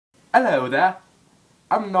Hello there.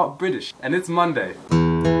 I'm not British, and it's Monday.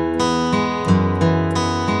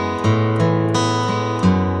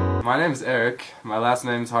 My name's Eric. My last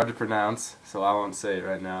name's hard to pronounce, so I won't say it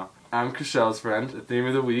right now. I'm Crichelle's friend. The theme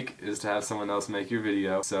of the week is to have someone else make your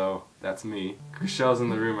video, so that's me. Crichelle's in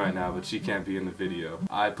the room right now, but she can't be in the video.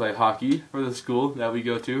 I play hockey for the school that we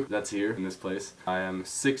go to. That's here, in this place. I am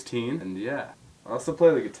 16, and yeah. I also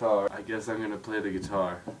play the guitar. I guess I'm gonna play the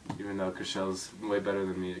guitar, even though Crichelle's way better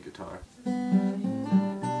than me at guitar.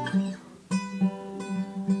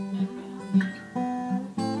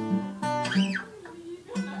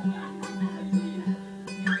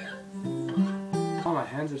 Oh, my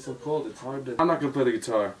hands are so cold, it's hard to... I'm not gonna play the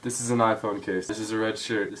guitar. This is an iPhone case. This is a red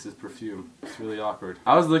shirt. This is perfume. It's really awkward.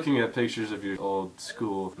 I was looking at pictures of your old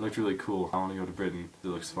school. It looked really cool. I want to go to Britain. It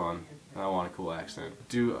looks fun. And I want a cool accent.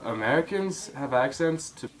 Do Americans have accents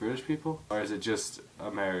to British people? Or is it just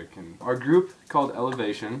American? Our group called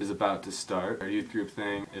Elevation is about to start. Our youth group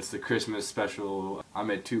thing. It's the Christmas special. I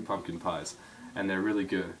made 2 pumpkin pies. And they're really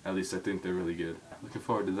good. At least I think they're really good. Looking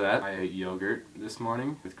forward to that. I ate yogurt this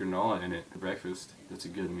morning with granola in it for breakfast. It's a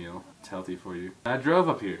good meal. It's healthy for you. I drove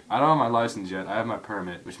up here. I don't have my license yet. I have my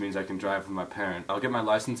permit, which means I can drive with my parent. I'll get my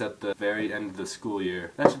license at the very end of the school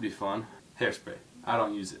year. That should be fun. Hairspray. I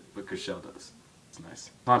don't use it, but Crichelle does. It's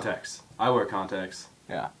nice. Contacts. I wear contacts.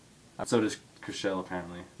 Yeah. So does Crichelle,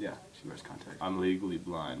 apparently. Yeah, she wears contacts. I'm legally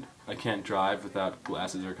blind. I can't drive without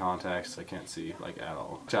glasses or contacts. I can't see, like, at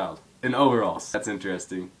all. Child. In overalls. That's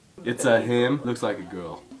interesting. It's a him. Looks like a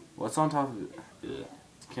girl. What's on top of it? Yeah.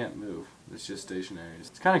 Can't move. It's just stationary.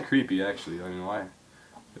 It's kind of creepy, actually. I mean, why?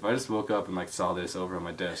 If I just woke up and, like, saw this over on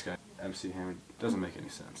my desk, MC Hammer, doesn't make any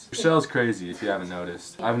sense. Crichelle's crazy, if you haven't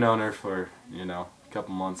noticed. I've known her for, you know, a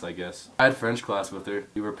couple months, I guess. I had French class with her.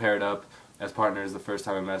 We were paired up as partners the first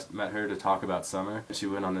time I met her to talk about summer. She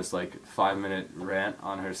went on this, like, 5-minute rant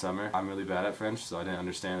on her summer. I'm really bad at French, so I didn't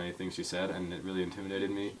understand anything she said, and it really intimidated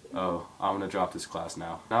me. Oh, I'm gonna drop this class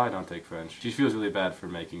now. Now I don't take French. She feels really bad for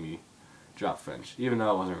making me drop French, even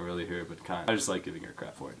though it wasn't really her, but kind of. I just like giving her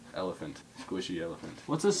crap for it. Elephant. Squishy elephant.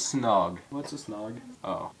 What's a snog? What's a snog?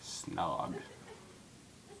 Oh, snog.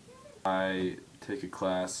 I take a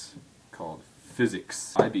class called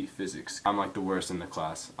physics. IB physics. I'm like the worst in the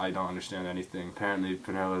class. I don't understand anything. Apparently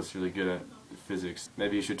Penelo's really good at physics.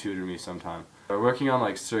 Maybe you should tutor me sometime. We're working on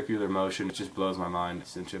like circular motion. It just blows my mind.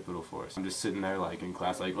 Centripetal force. I'm just sitting there like in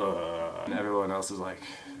class like and everyone else is like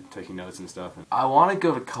taking notes and stuff. And I want to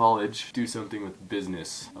go to college, do something with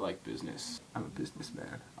business. I like business. I'm a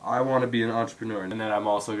businessman. I want to be an entrepreneur, and then I'm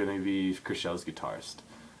also going to be Crichelle's guitarist,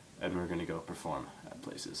 and we're going to go perform at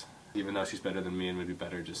places. Even though she's better than me and would be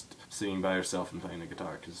better just singing by herself and playing the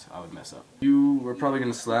guitar, because I would mess up. You were probably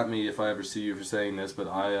going to slap me if I ever see you for saying this, but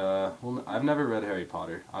I've never read Harry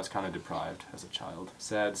Potter. I was kind of deprived as a child.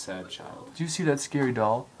 Sad, sad child. Did you see that scary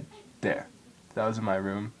doll? There. If that was in my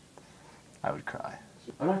room, I would cry.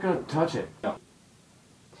 I'm not going to touch it. No.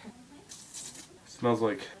 Smells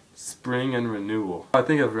like spring and renewal. I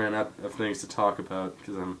think I've ran out of things to talk about,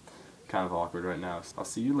 because I'm kind of awkward right now. So I'll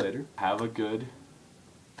see you later. Have a good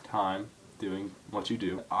time doing what you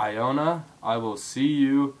do. Iona, I will see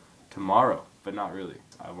you tomorrow, but not really.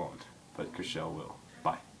 I won't, but Crichelle will.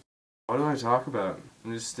 Bye. What do I talk about?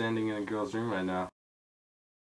 I'm just standing in a girl's room right now.